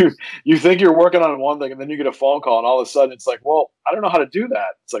you think you're working on one thing, and then you get a phone call, and all of a sudden it's like, well, I don't know how to do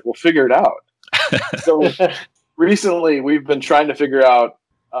that. It's like, well, figure it out. So recently, we've been trying to figure out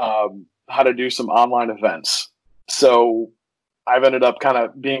how to do some online events. So I've ended up kind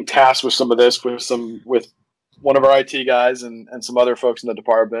of being tasked with some of this with one of our IT guys and some other folks in the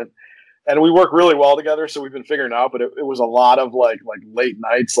department. And we work really well together, so we've been figuring out. But it was a lot of like late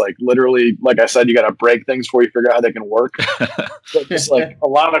nights, like literally, like I said, you got to break things before you figure out how they can work. So just like a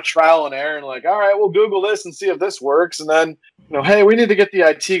lot of trial and error, and like, all right, we'll Google this and see if this works. And then, you know, hey, we need to get the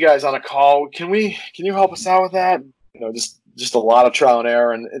IT guys on a call. Can you help us out with that? You know, just a lot of trial and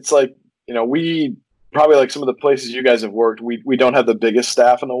error. And it's like, you know, we probably, like some of the places you guys have worked, we don't have the biggest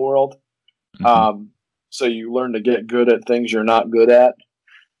staff in the world. Mm-hmm. So you learn to get good at things you're not good at.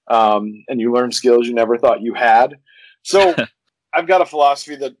 And you learn skills you never thought you had. So I've got a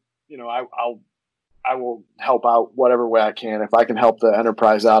philosophy that, you know, I will help out whatever way I can. If I can help the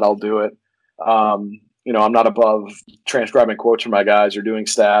enterprise out, I'll do it. You know, I'm not above transcribing quotes for my guys or doing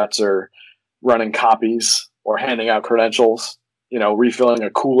stats or running copies or handing out credentials, you know, refilling a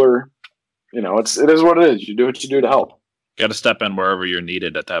cooler. You know, it is what it is. You do what you do to help. Got to step in wherever you're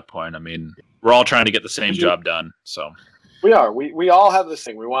needed at that point. I mean, we're all trying to get the same job done. So we are. We all have this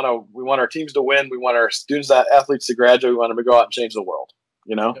thing. We want our teams to win. We want our students, athletes to graduate. We want them to go out and change the world.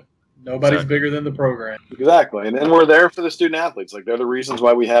 You know, nobody's bigger than the program. Exactly, and we're there for the student athletes. Like, they're the reasons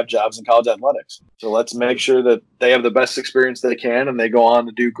why we have jobs in college athletics. So let's make sure that they have the best experience they can, and they go on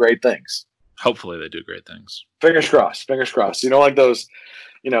to do great things. Hopefully, they do great things. Fingers crossed. Fingers crossed. You know, like those,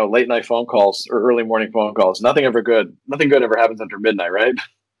 you know, late night phone calls or early morning phone calls. Nothing good ever happens after midnight, right?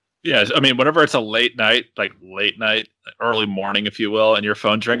 Yeah, I mean, whenever it's a late night, early morning, if you will, and your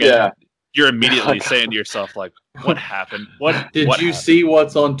phone's ringing, you're immediately saying to yourself, like, what happened? What did you see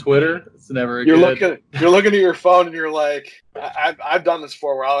what's on Twitter? It's never you're looking at your phone and you're like, I've done this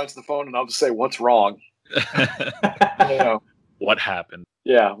before, where I'll answer the phone and I'll just say, what's wrong? You know, what happened?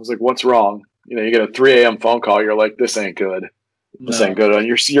 Yeah, I was like, what's wrong? You know, you get a 3 a.m. phone call, you're like, this ain't good. This ain't good. And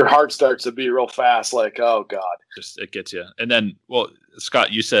your heart starts to beat real fast, like, oh God. Just it gets you. And then, well,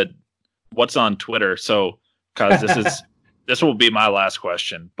 Scott, you said, what's on Twitter? So, because this will be my last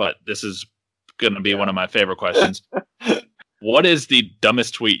question, but this is going to be one of my favorite questions. What is the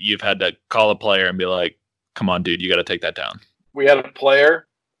dumbest tweet you've had to call a player and be like, come on, dude, you got to take that down? We had a player.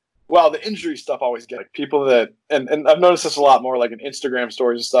 Well, the injury stuff always get like, people that, and I've noticed this a lot more, like in Instagram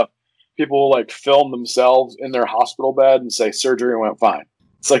stories and stuff. People will like film themselves in their hospital bed and say surgery went fine.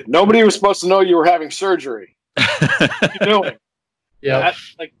 It's like, nobody was supposed to know you were having surgery. What are you doing? Yeah.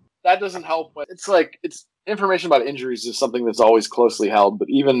 That doesn't help. But it's like, it's information about injuries is something that's always closely held, but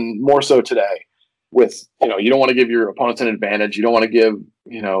even more so today with, you know, you don't want to give your opponents an advantage. You don't want to give,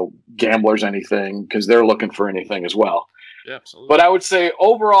 you know, gamblers anything because they're looking for anything as well. Yeah, absolutely. But I would say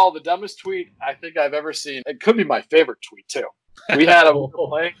overall, the dumbest tweet I think I've ever seen, it could be my favorite tweet too. We had a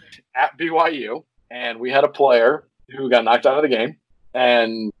play at BYU, and we had a player who got knocked out of the game.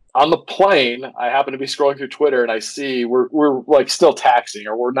 And on the plane, I happen to be scrolling through Twitter, and I see we're like still taxiing,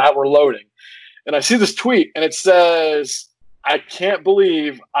 or we're loading. And I see this tweet, and it says, I can't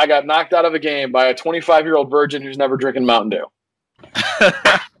believe I got knocked out of a game by a 25-year-old virgin who's never drinking Mountain Dew.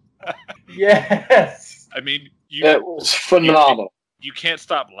 Yes. I mean, it was phenomenal. You can't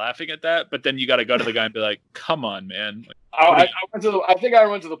stop laughing at that, but then you got to go to the guy and be like, come on, man. I think I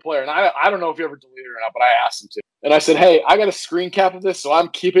went to the player, and I don't know if he ever deleted it or not, but I asked him to. And I said, hey, I got a screen cap of this, so I'm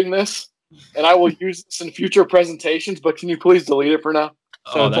keeping this, and I will use this in future presentations, but can you please delete it for now?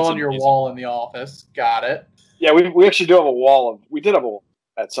 So it's on your wall in the office. Got it. Yeah, we actually do have a wall. We did have a wall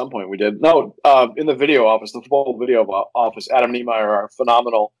at some point. We did. No, in the video office, the football video office, Adam Niemeyer, our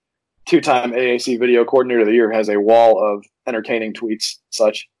phenomenal 2-time AAC video coordinator of the year, has a wall of entertaining tweets,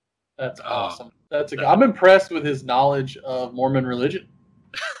 such. That's awesome. I'm impressed with his knowledge of Mormon religion.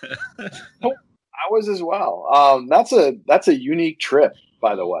 I was as well. That's a unique trip,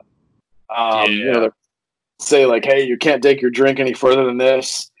 by the way. You know, say like, hey, you can't take your drink any further than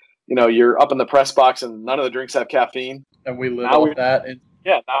this. You know, you're up in the press box, and none of the drinks have caffeine. And we live off that.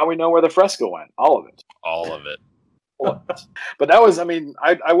 Now we know where the fresco went. All of it. All of it. But that was, I mean,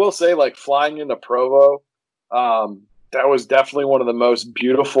 I will say, like, flying into Provo, that was definitely one of the most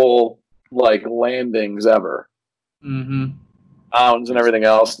beautiful, like, landings ever. Mm-hmm. Mountains and everything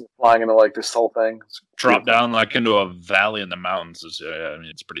else, flying into, like, this whole thing. Drop down, like, into a valley in the mountains. I mean,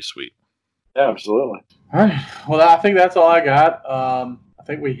 it's pretty sweet. Yeah, absolutely. All right. Well, I think that's all I got. I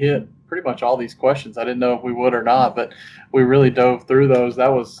think we hit pretty much all these questions. I didn't know if we would or not, but we really dove through those. That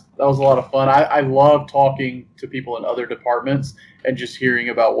was a lot of fun. I love talking to people in other departments and just hearing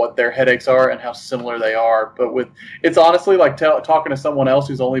about what their headaches are and how similar they are. But it's honestly like talking to someone else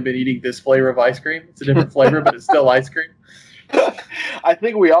who's only been eating this flavor of ice cream. It's a different flavor, but it's still ice cream. I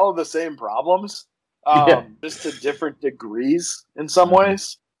think we all have the same problems, just to different degrees in some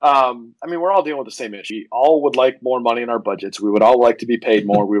ways. I mean, we're all dealing with the same issue. We all would like more money in our budgets. We would all like to be paid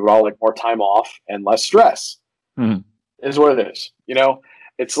more. We would all like more time off and less stress. Is what it is. You know,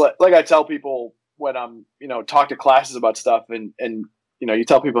 it's like I tell people when I'm, talk to classes about stuff and, you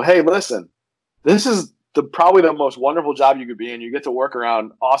tell people, hey, listen, this is probably the most wonderful job you could be in. You get to work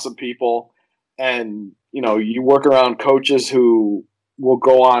around awesome people and, you work around coaches who will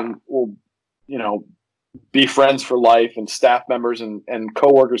be friends for life, and staff members and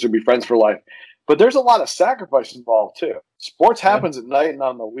coworkers who be friends for life. But there's a lot of sacrifice involved too. Sports happens at night and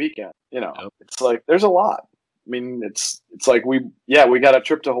on the weekend. It's like there's a lot. I mean, it's like we got a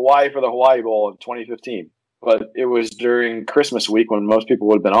trip to Hawaii for the Hawaii Bowl in 2015, but it was during Christmas week when most people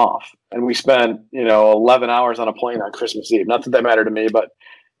would have been off, and we spent 11 hours on a plane on Christmas Eve. Not that matter to me, but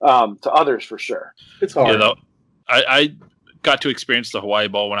to others for sure. It's hard. I got to experience the Hawaii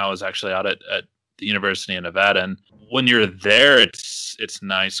Bowl when I was actually out at the University of Nevada, and when you're there, it's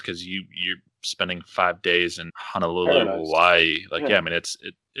nice because you're spending 5 days in Honolulu, Hawaii. I mean, it's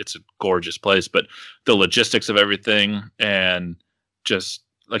a gorgeous place, but the logistics of everything, and just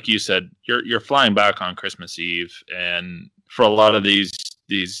like you said, you're flying back on Christmas Eve, and for a lot of these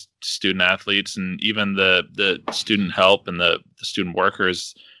student athletes and even the student help and the student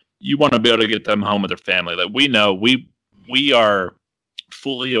workers, you want to be able to get them home with their family. Like we know we are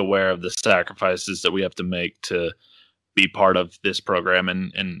fully aware of the sacrifices that we have to make to be part of this program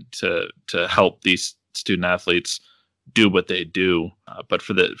and to help these student athletes do what they do. But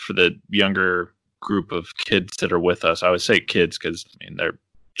for the younger group of kids that are with us, I would say kids because they're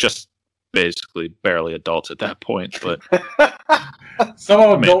just basically barely adults at that point. But some of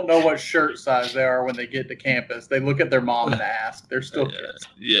them don't know what shirt size they are when they get to campus. They look at their mom and ask. They're still kids.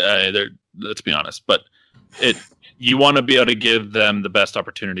 Let's be honest. But you want to be able to give them the best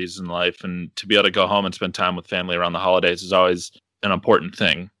opportunities in life, and to be able to go home and spend time with family around the holidays is always an important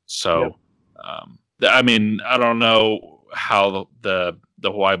thing. So, I don't know how the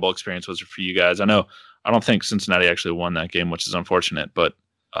Hawaii Bowl experience was for you guys. I don't think Cincinnati actually won that game, which is unfortunate, but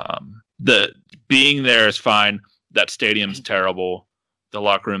the being there is fine. That stadium's terrible. The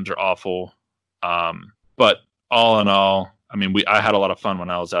locker rooms are awful. But all in all, I had a lot of fun when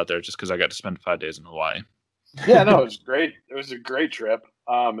I was out there just because I got to spend 5 days in Hawaii. Yeah, no, it was great. It was a great trip.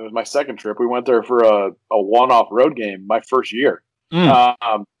 It was my second trip. We went there for a one-off road game my first year. It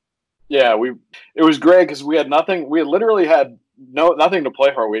was great because we had nothing. We literally had nothing to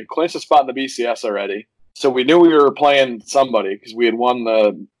play for. We had clinched a spot in the BCS already, so we knew we were playing somebody because we had won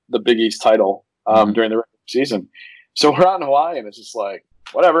the Big East title during the regular season. So we're out in Hawaii, and it's just like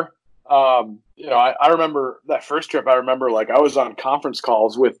whatever. I remember that first trip. I remember I was on conference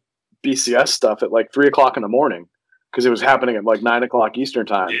calls with BCS stuff at 3:00 in the morning because it was happening at 9:00 Eastern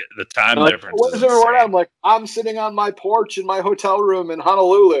time. Yeah, the time difference. What is everyone? I'm I'm sitting on my porch in my hotel room in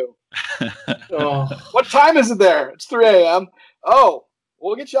Honolulu. What time is it there? It's 3 a.m. Oh,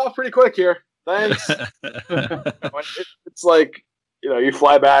 we'll get you off pretty quick here. Thanks. It's you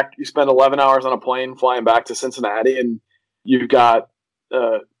fly back, you spend 11 hours on a plane flying back to Cincinnati, and you've got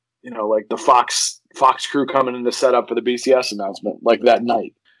the Fox crew coming in to set up for the BCS announcement that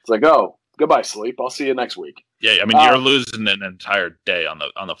night. It's oh, goodbye, sleep. I'll see you next week. Yeah, you're losing an entire day on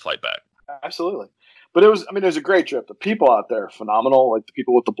the flight back. Absolutely. But it was a great trip. The people out there are phenomenal, the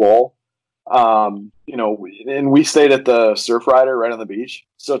people with the bowl. And we stayed at the Surf Rider right on the beach.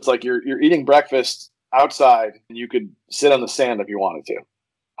 So it's you're eating breakfast outside and you could sit on the sand if you wanted to.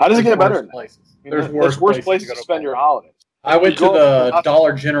 How does it get better? Places. There's worse places to spend your holidays. I went to the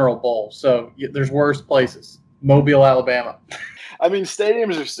Dollar General Bowl, so there's worse places. Mobile, Alabama.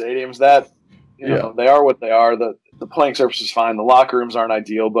 Stadiums are stadiums. That they are what they are. The playing surface is fine. The locker rooms aren't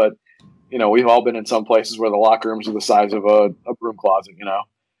ideal, but we've all been in some places where the locker rooms are the size of a broom closet.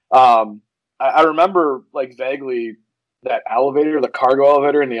 I remember vaguely that elevator, the cargo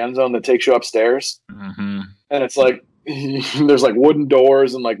elevator in the end zone that takes you upstairs, and it's there's wooden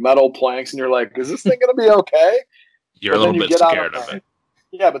doors and metal planks, and you're is this thing gonna be okay? You're a little bit scared of it.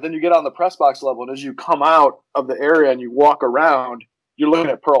 Yeah, but then you get on the press box level, and as you come out of the area and you walk around, you're looking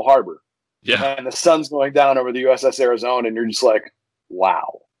at Pearl Harbor. Yeah. And the sun's going down over the USS Arizona, and you're just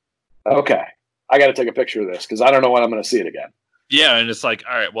wow. Okay. I got to take a picture of this because I don't know when I'm going to see it again. Yeah, and it's all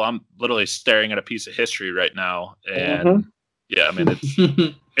right, well, I'm literally staring at a piece of history right now. And,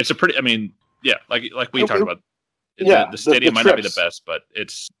 it's it's a pretty. I mean, yeah, like we talked about. Yeah, the stadium might not be the trips. best, but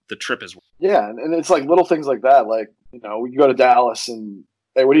the trip is. Yeah, and it's like little things like that. Like, we go to Dallas and,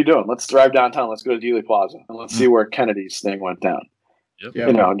 hey, what are you doing? Let's drive downtown. Let's go to Dealey Plaza and let's see where Kennedy's thing went down. Yep.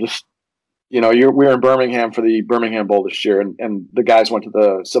 Yeah. We were in Birmingham for the Birmingham Bowl this year, and the guys went to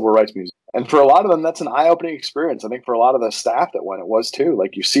the Civil Rights Museum. And for a lot of them, that's an eye-opening experience. I think for a lot of the staff that went, it was too.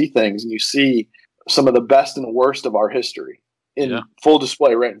 Like, you see things and you see some of the best and worst of our history in full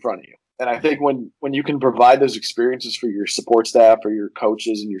display right in front of you. And I think when you can provide those experiences for your support staff or your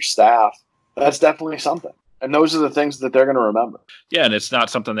coaches and your staff, that's definitely something. And those are the things that they're going to remember. Yeah, and it's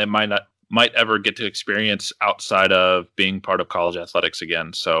not something they might ever get to experience outside of being part of college athletics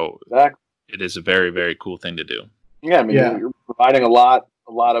again. So exactly. It is a very, very cool thing to do. Yeah, I mean, you're providing a lot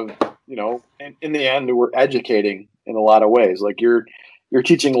of, in the end, we're educating in a lot of ways. Like, you're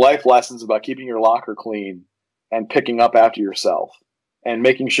teaching life lessons about keeping your locker clean and picking up after yourself and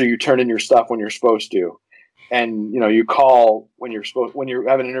making sure you turn in your stuff when you're supposed to. And, you call when you're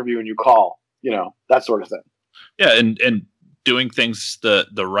having an interview and you call, that sort of thing. Yeah. And doing things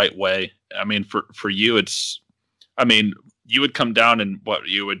the right way. I mean, for you, you would come down and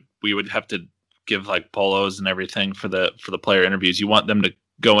we would have to give like polos and everything for the player interviews. You want them to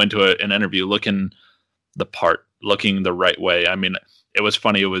go into an interview looking the part, looking the right way. I mean, it was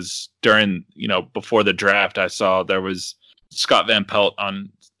funny. It was during, before the draft, I saw there was Scott Van Pelt on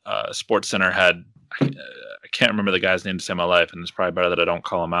Sports Center had, I can't remember the guy's name to save my life, and it's probably better that I don't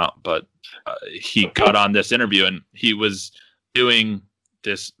call him out, but he got on this interview and he was doing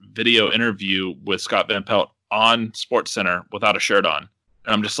this video interview with Scott Van Pelt on Sports Center without a shirt on.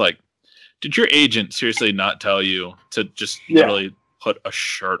 And I'm just like, did your agent seriously not tell you to just literally put a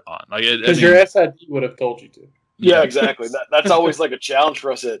shirt on? Like, because your SID would have told you to. Yeah, exactly. That's always like a challenge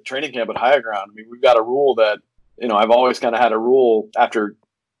for us at training camp at High Ground. I mean, we've got a rule that, I've always kind of had a rule after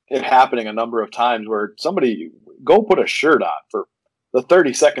it happening a number of times where somebody go put a shirt on for the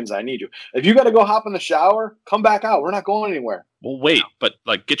 30 seconds I need you. If you got to go hop in the shower, come back out. We're not going anywhere. Well, wait, but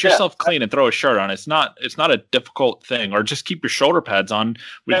like get yourself clean and throw a shirt on. It's not a difficult thing. Or just keep your shoulder pads on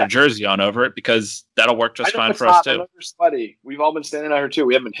with your jersey on over it, because that'll work just fine for us too. We're sweaty. We've all been standing out here too.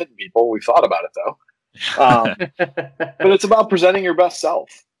 We haven't been hitting people. We've thought about it though. But it's about presenting your best self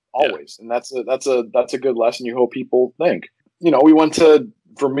always, and that's a good lesson. You hope people think. We went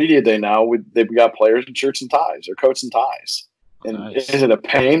for media day now. They've got players in shirts and ties or coats and ties. And nice. Is it a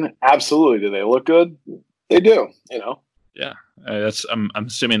pain? Absolutely. Do they look good? They do. Yeah, I'm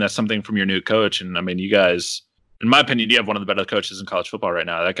assuming that's something from your new coach. And I mean, you guys, in my opinion, you have one of the better coaches in college football right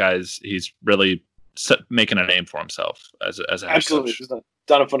now. That he's really making a name for himself as a head absolutely. coach. He's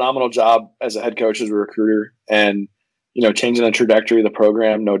done a phenomenal job as a head coach, as a recruiter, and changing the trajectory of the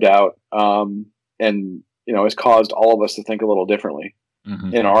program, no doubt. And has caused all of us to think a little differently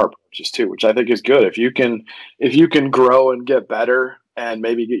in our approaches too, which I think is good. If you can grow and get better and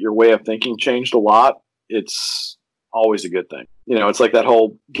maybe get your way of thinking changed a lot, it's always a good thing. It's like that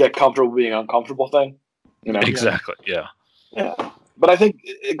whole get comfortable being uncomfortable thing. Exactly. Yeah. But I think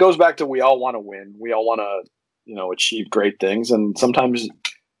it goes back to, we all want to win. We all want to, achieve great things. And sometimes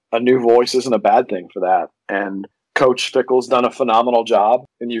a new voice isn't a bad thing for that. And Coach Fickell's done a phenomenal job,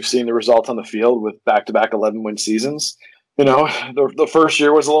 and you've seen the results on the field with back-to-back 11-win seasons. The first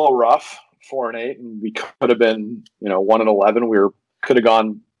year was a little rough, 4-8, and we could have been, 1-11. We could have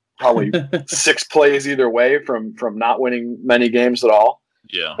gone probably 6 plays either way from not winning many games at all.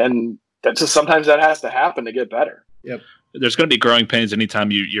 Yeah, and that's just, sometimes that has to happen to get better. Yep. There's going to be growing pains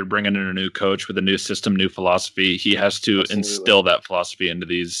anytime you're bringing in a new coach with a new system, new philosophy. He has to instill that philosophy into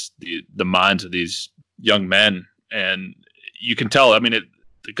the minds of these young men. And you can tell, I mean,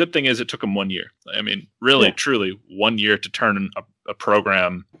 the good thing is it took him 1 year. I mean, really, truly 1 year to turn a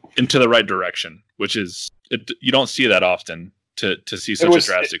program into the right direction, which is, you don't see that often to see such a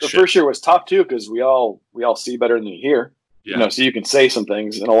drastic shift. The first year was tough too, because we all see better than you hear. Yeah. So you can say some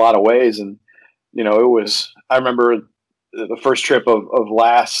things in a lot of ways. And, I remember the first trip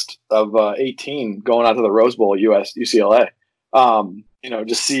of 18 going out to the Rose Bowl at UCLA.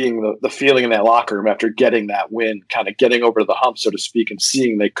 Just seeing the feeling in that locker room after getting that win, kind of getting over the hump, so to speak, and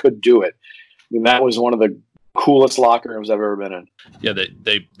seeing they could do it. I mean, that was one of the coolest locker rooms I've ever been in. Yeah,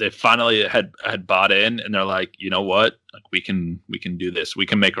 they finally had bought in, and they're like, you know what, like we can do this. We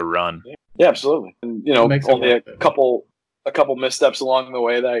can make a run. Yeah, absolutely. And only a couple missteps along the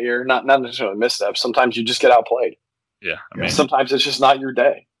way that year. Not necessarily missteps. Sometimes you just get outplayed. Yeah, I mean, sometimes it's just not your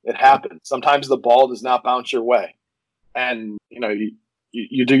day. It happens. Sometimes the ball does not bounce your way, and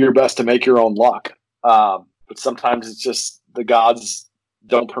you do your best to make your own luck. But sometimes it's just the gods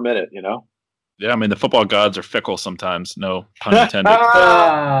don't permit it, Yeah, I mean, the football gods are fickle sometimes. No pun intended.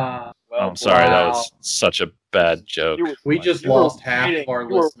 Well, I'm sorry, that wow. was such a bad joke. We just lost half of our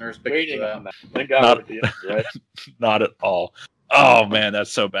listeners because waiting of on that. that. Thank God Not- with you, right? Not at all. Oh man,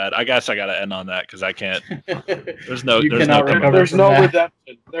 that's so bad. I guess I got to end on that because I can't. There's no. You There's cannot no. recover. There's from no that.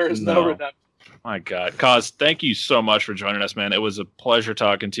 redemption. There is no No. redemption. My God, Cause, thank you so much for joining us, man. It was a pleasure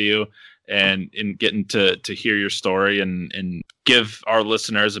talking to you and in getting to hear your story and give our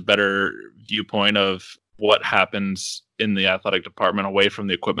listeners a better viewpoint of what happens in the athletic department away from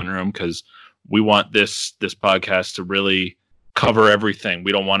the equipment room, because we want this podcast to really cover everything.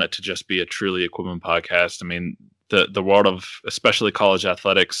 We don't want it to just be a truly equipment podcast. I mean, the world of especially college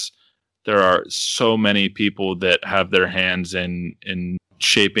athletics, there are so many people that have their hands in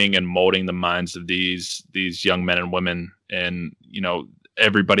shaping and molding the minds of these young men and women, and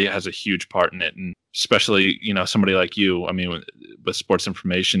everybody has a huge part in it, and especially somebody like you. I mean, with sports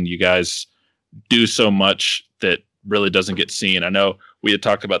information, you guys do so much that really doesn't get seen. I know we had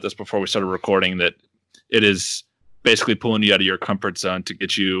talked about this before we started recording, that it is basically pulling you out of your comfort zone to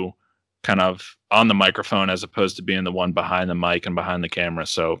get you kind of on the microphone as opposed to being the one behind the mic and behind the camera.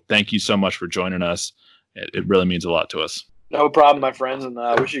 So thank you so much for joining us. It really means a lot to us. No problem, my friends, and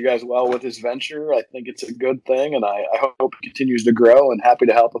I wish you guys well with this venture. I think it's a good thing, and I hope it continues to grow, and happy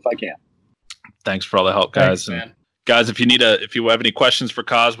to help if I can. Thanks for all the help, guys. Thanks, man. And guys, if you have any questions for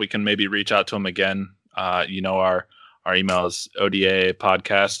Cause, we can maybe reach out to him again. Our email is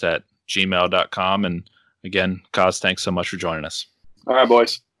odapodcast@gmail.com. And again, Cause, thanks so much for joining us. All right,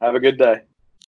 boys. Have a good day.